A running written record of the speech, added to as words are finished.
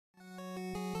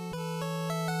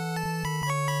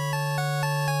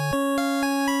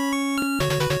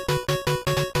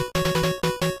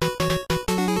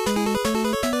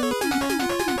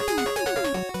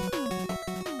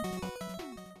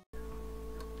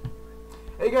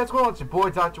Hey guys, what's going on? It's your boy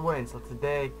Dr. Wayne. So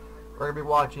today we're going to be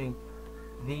watching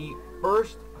the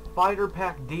first Fighter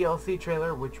Pack DLC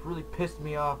trailer, which really pissed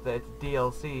me off that it's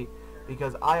DLC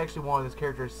because I actually wanted this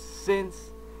character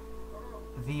since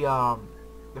the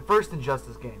first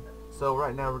Injustice game. So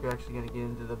right now we're actually going to get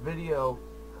into the video.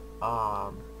 I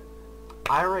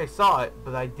already saw it,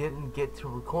 but I didn't get to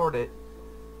record it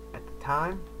at the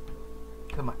time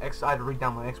because I had to read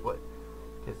down my exploit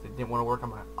because it didn't want to work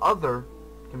on my other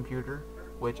computer,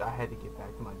 which I had to get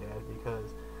back to my dad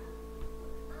because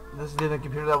this is the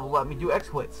computer that will let me do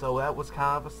exploits. So that was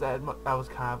kind of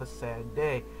a sad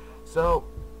day. So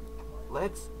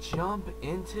let's jump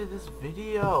into this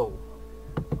video.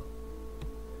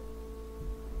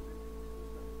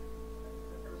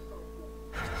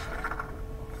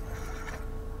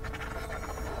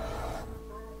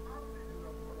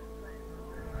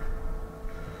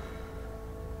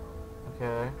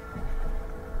 Okay.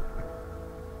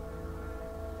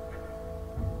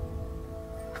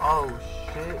 Oh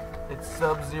shit, it's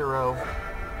Sub-Zero.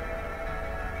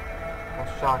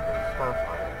 Oh, shocker,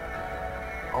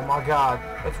 Starfire. Oh my god,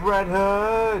 it's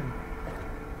Redhood!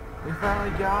 We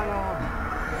finally got him!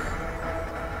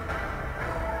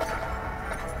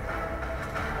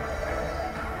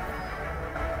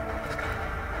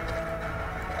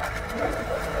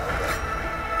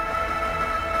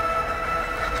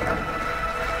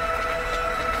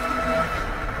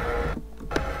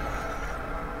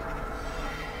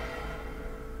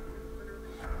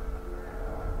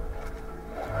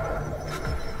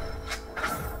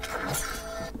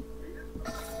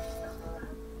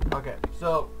 Okay,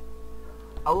 so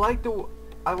I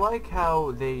like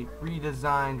how they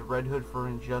redesigned Red Hood for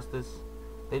Injustice.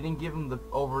 They didn't give him the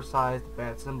oversized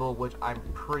bat symbol, which I'm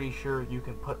pretty sure you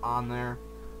can put on there,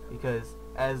 because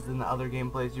as in the other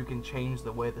gameplays, you can change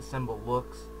the way the symbol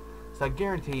looks. So I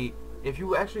guarantee, if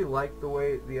you actually like the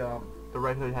way the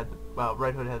Red Hood had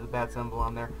the bat symbol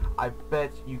on there, I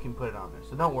bet you can put it on there.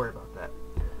 So don't worry about that.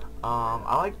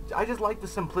 I just like the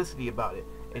simplicity about it.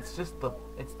 It's just the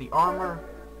armor.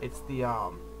 It's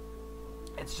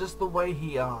just the way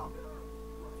he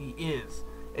is.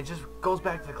 It just goes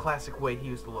back to the classic way he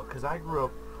used to look. Cause I grew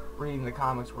up reading the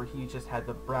comics where he just had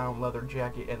the brown leather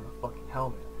jacket and the fucking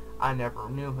helmet. I never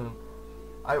knew him.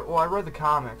 I read the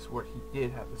comics where he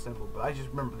did have the symbol, but I just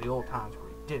remember the old times where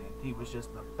he didn't. He was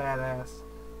just the badass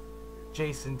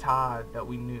Jason Todd that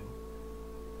we knew.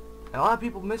 And a lot of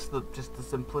people miss just the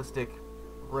simplistic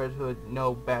Red Hood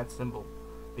no bat symbol,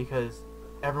 because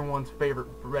everyone's favorite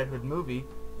Red Hood movie,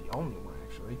 the only one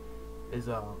actually, is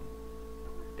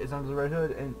Under the Red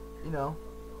Hood, and you know,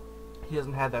 he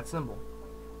doesn't have that symbol.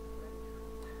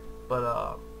 But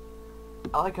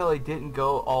I like how they didn't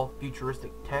go all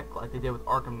futuristic tech like they did with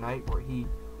Arkham Knight, where he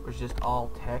was just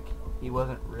all tech. He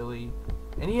wasn't really,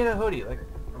 and he had a hoodie. Like,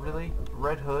 really,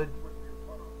 Red Hood.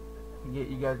 You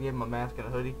guys gave him a mask and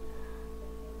a hoodie.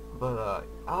 But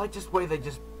I like just the way they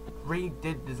just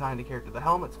design the character. The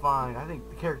helmet's fine. I think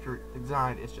the character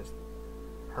design is just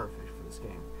perfect for this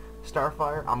game.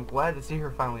 Starfire, I'm glad to see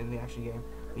her finally in the action game,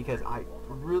 because I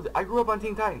grew up on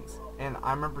Teen Titans, and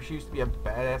I remember she used to be a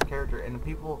badass character, and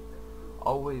people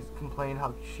always complained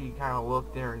how she kind of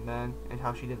looked there and then, and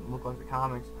how she didn't look like the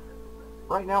comics.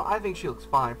 Right now, I think she looks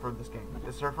fine for this game.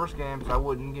 This is her first game, so I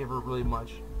wouldn't give her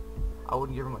much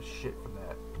shit for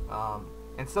that.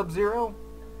 And Sub-Zero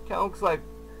kind of looks like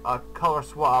a color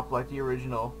swap like the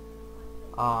original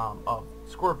of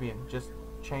Scorpion, just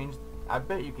changed. I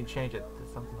bet you can change it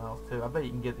to something else too. I bet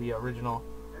you can get the original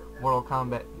Mortal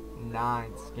Kombat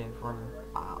 9 skin from him.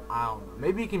 I don't know.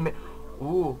 Maybe you can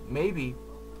maybe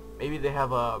they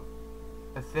have a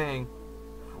thing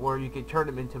where you can turn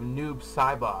him into Noob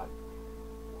Saibot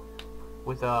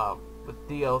with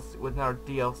DLC, with another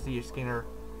DLC skinner.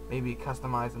 Maybe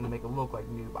customize them to make it look like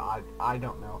Noob. I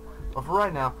don't know. But for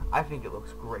right now, I think it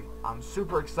looks great. I'm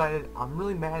super excited. I'm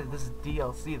really mad that this is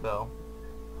DLC though.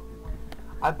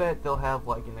 I bet they'll have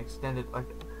like an extended, like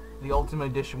the Ultimate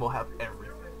Edition will have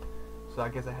everything. So I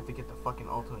guess I have to get the fucking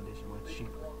Ultimate Edition when it's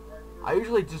cheaper. I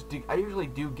usually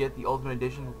do get the Ultimate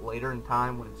Edition later in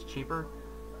time when it's cheaper,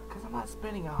 because I'm not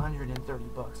spending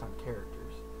 $130 on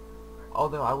characters.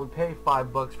 Although I would pay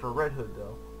 $5 for Red Hood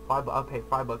though. I'll pay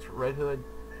 $5 for Red Hood,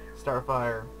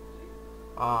 Starfire,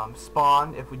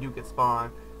 Spawn, if we do get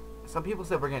Spawn. Some people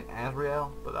said we're getting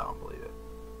Azrael, but I don't believe it.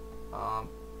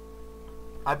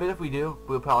 I bet if we do,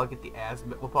 we'll probably get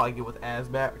with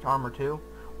Azbat armor too,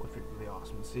 which would be really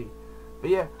awesome to see.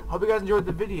 But yeah, hope you guys enjoyed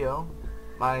the video.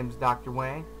 My name's Dr.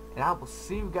 Wayne, and I will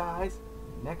see you guys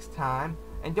next time.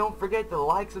 And don't forget to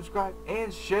like, subscribe,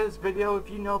 and share this video if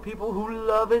you know people who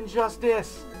love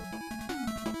injustice.